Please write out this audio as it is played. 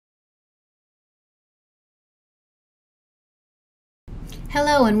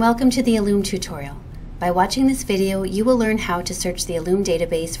Hello and welcome to the Illume tutorial. By watching this video, you will learn how to search the Illume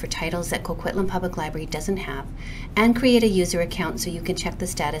database for titles that Coquitlam Public Library doesn't have and create a user account so you can check the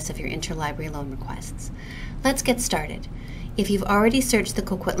status of your interlibrary loan requests. Let's get started. If you've already searched the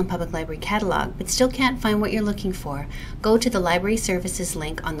Coquitlam Public Library catalog but still can't find what you're looking for, go to the Library Services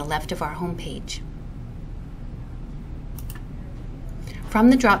link on the left of our homepage. From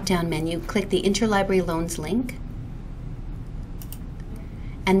the drop-down menu, click the Interlibrary Loans link,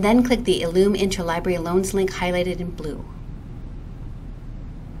 and then click the Illume Interlibrary Loans link highlighted in blue.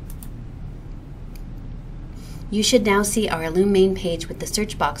 You should now see our Illume main page with the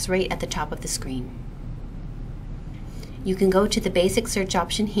search box right at the top of the screen. You can go to the basic search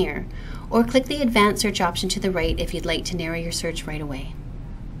option here, or click the advanced search option to the right if you'd like to narrow your search right away.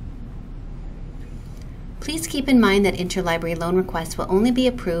 Please keep in mind that interlibrary loan requests will only be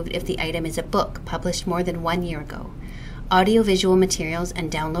approved if the item is a book published more than 1 year ago. Audiovisual materials and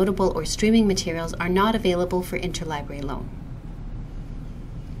downloadable or streaming materials are not available for interlibrary loan.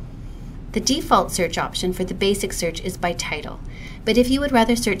 The default search option for the basic search is by title, but if you would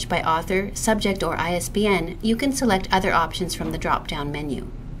rather search by author, subject, or ISBN, you can select other options from the drop-down menu.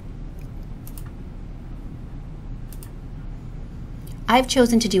 I've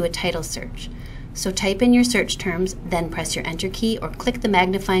chosen to do a title search, so type in your search terms, then press your Enter key or click the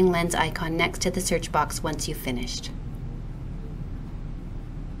magnifying lens icon next to the search box once you've finished.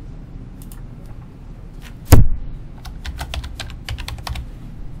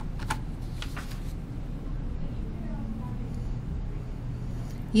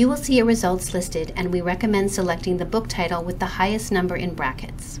 You will see your results listed, and we recommend selecting the book title with the highest number in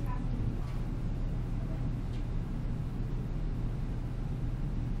brackets.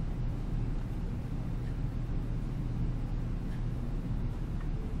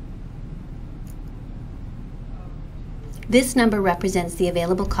 This number represents the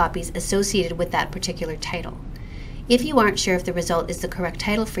available copies associated with that particular title. If you aren't sure if the result is the correct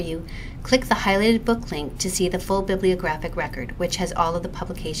title for you, click the highlighted book link to see the full bibliographic record, which has all of the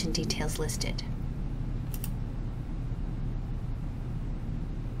publication details listed.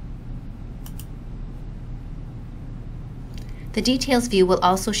 The Details view will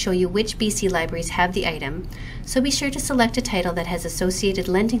also show you which BC libraries have the item, so be sure to select a title that has associated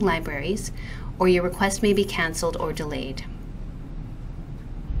lending libraries, or your request may be cancelled or delayed.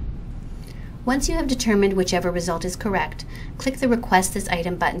 Once you have determined whichever result is correct, click the Request this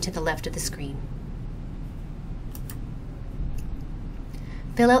item button to the left of the screen.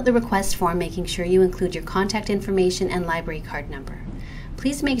 Fill out the request form, making sure you include your contact information and library card number.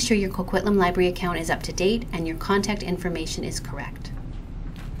 Please make sure your Coquitlam Library account is up to date and your contact information is correct.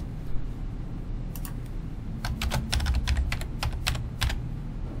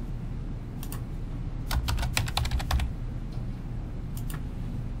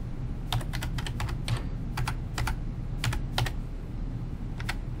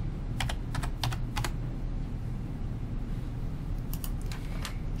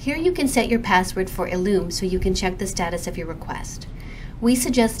 Here you can set your password for Illume so you can check the status of your request. We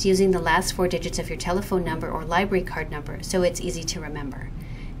suggest using the last 4 digits of your telephone number or library card number so it's easy to remember.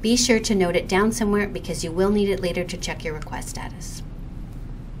 Be sure to note it down somewhere because you will need it later to check your request status.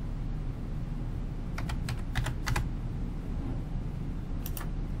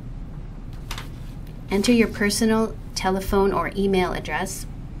 Enter your personal, telephone, or email address.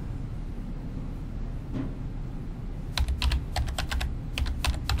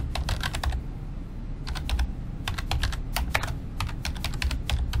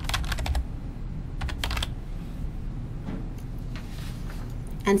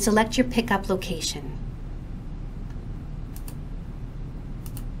 And select your pickup location.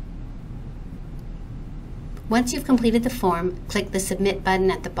 Once you've completed the form, click the Submit button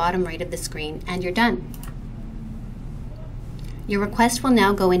at the bottom right of the screen and you're done. Your request will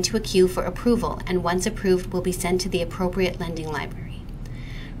now go into a queue for approval, and once approved will be sent to the appropriate lending library.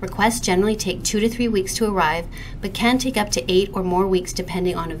 Requests generally take 2 to 3 weeks to arrive, but can take up to 8 or more weeks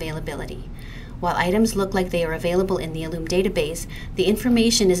depending on availability. While items look like they are available in the Illume database, the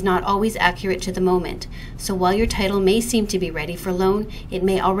information is not always accurate to the moment, so while your title may seem to be ready for loan, it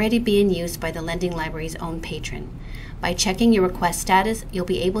may already be in use by the lending library's own patron. By checking your request status, you'll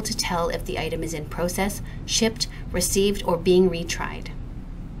be able to tell if the item is in process, shipped, received, or being retried.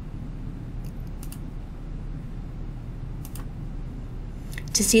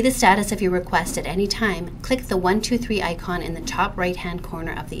 To see the status of your request at any time, click the 1, 2, 3 icon in the top right-hand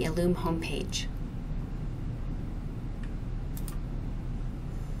corner of the Illume homepage.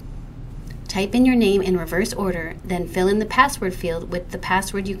 Type in your name in reverse order, then fill in the password field with the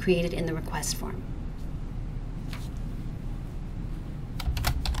password you created in the request form.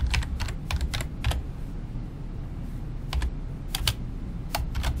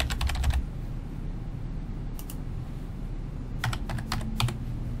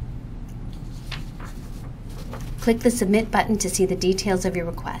 Click the Submit button to see the details of your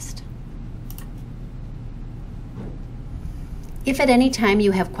request. If at any time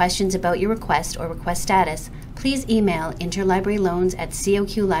you have questions about your request or request status, please email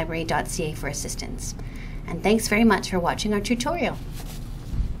interlibraryloans@coqlibrary.ca for assistance. And thanks very much for watching our tutorial.